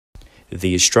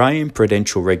The Australian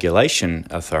Prudential Regulation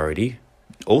Authority,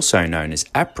 also known as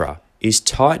APRA, is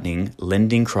tightening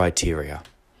lending criteria.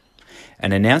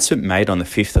 An announcement made on the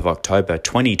 5th of October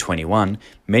 2021,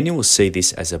 many will see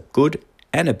this as a good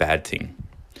and a bad thing.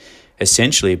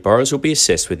 Essentially, borrowers will be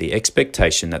assessed with the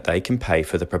expectation that they can pay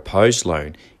for the proposed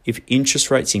loan if interest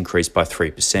rates increase by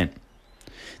 3%.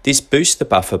 This boosts the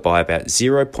buffer by about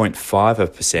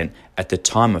 0.5% at the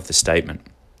time of the statement.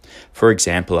 For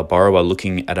example, a borrower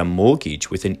looking at a mortgage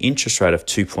with an interest rate of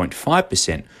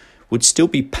 2.5% would still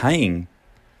be paying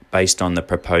based on the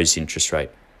proposed interest rate,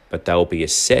 but they will be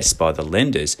assessed by the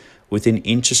lenders with an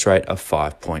interest rate of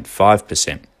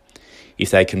 5.5%.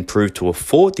 If they can prove to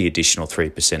afford the additional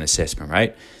 3% assessment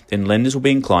rate, then lenders will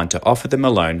be inclined to offer them a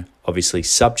loan, obviously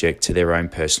subject to their own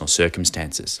personal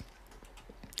circumstances.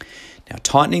 Now,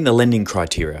 tightening the lending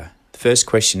criteria, the first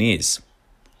question is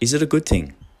it a good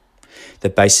thing? The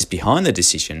basis behind the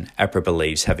decision, APRA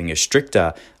believes having a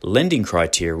stricter lending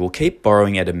criteria will keep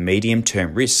borrowing at a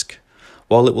medium-term risk,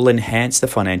 while it will enhance the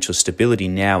financial stability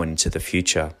now and into the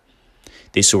future.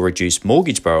 This will reduce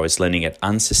mortgage borrowers lending at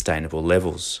unsustainable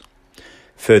levels.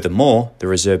 Furthermore, the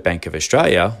Reserve Bank of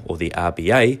Australia, or the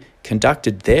RBA,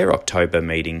 conducted their October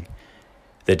meeting.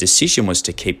 The decision was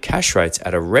to keep cash rates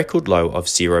at a record low of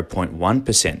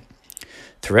 0.1%.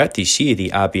 Throughout this year, the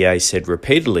RBA said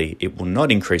repeatedly it will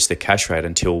not increase the cash rate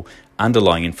until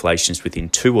underlying inflation is within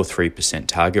 2 or 3%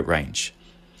 target range.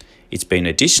 It's been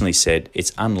additionally said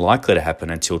it's unlikely to happen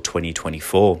until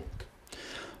 2024.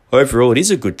 Overall, it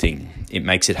is a good thing. It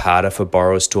makes it harder for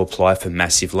borrowers to apply for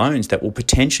massive loans that will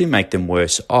potentially make them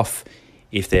worse off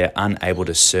if they're unable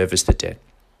to service the debt.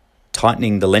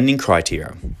 Tightening the lending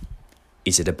criteria.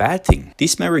 Is it a bad thing?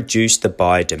 This may reduce the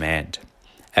buyer demand.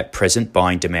 At present,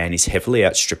 buying demand is heavily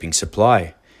outstripping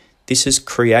supply. This has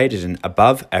created an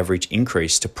above-average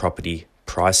increase to property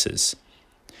prices.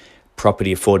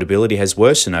 Property affordability has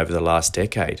worsened over the last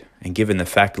decade, and given the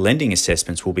fact lending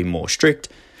assessments will be more strict,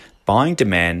 buying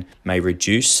demand may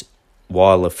reduce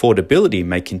while affordability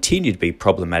may continue to be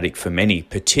problematic for many,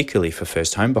 particularly for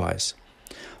first home buyers.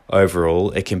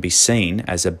 Overall, it can be seen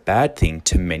as a bad thing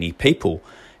to many people.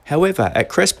 However, at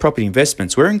Crest Property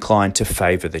Investments, we're inclined to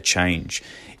favour the change.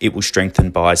 It will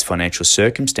strengthen buyers' financial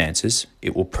circumstances,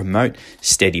 it will promote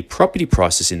steady property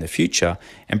prices in the future,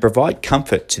 and provide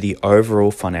comfort to the overall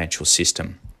financial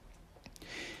system.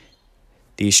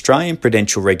 The Australian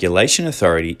Prudential Regulation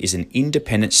Authority is an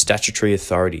independent statutory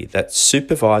authority that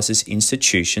supervises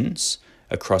institutions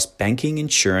across banking,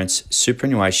 insurance,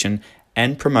 superannuation,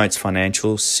 and promotes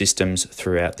financial systems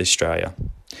throughout Australia.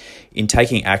 In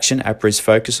taking action, APRA is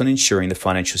focused on ensuring the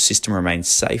financial system remains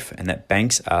safe and that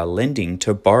banks are lending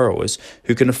to borrowers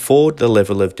who can afford the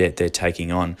level of debt they're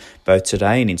taking on, both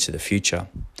today and into the future.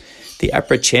 The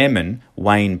APRA chairman,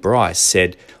 Wayne Bryce,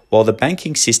 said, "While the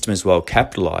banking system is well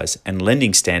capitalised and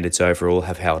lending standards overall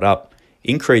have held up,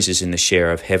 increases in the share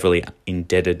of heavily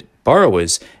indebted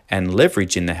borrowers and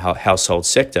leverage in the household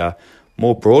sector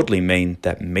more broadly mean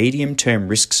that medium-term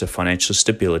risks of financial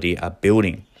stability are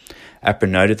building." APRA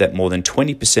noted that more than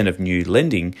 20% of new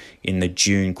lending in the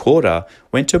June quarter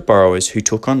went to borrowers who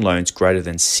took on loans greater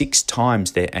than 6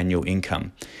 times their annual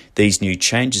income. These new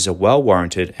changes are well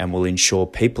warranted and will ensure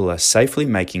people are safely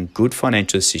making good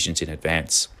financial decisions in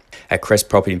advance. At Crest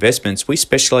Property Investments, we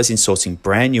specialise in sourcing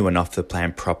brand new and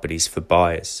off-the-plan properties for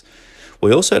buyers.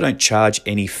 We also don't charge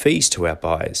any fees to our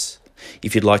buyers.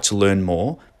 If you'd like to learn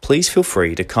more, please feel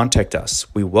free to contact us.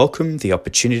 We welcome the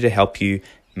opportunity to help you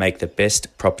make the best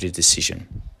property decision.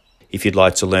 If you'd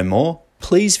like to learn more,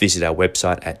 please visit our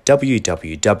website at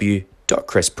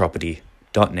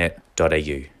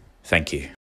www.crestproperty.net.au. Thank you.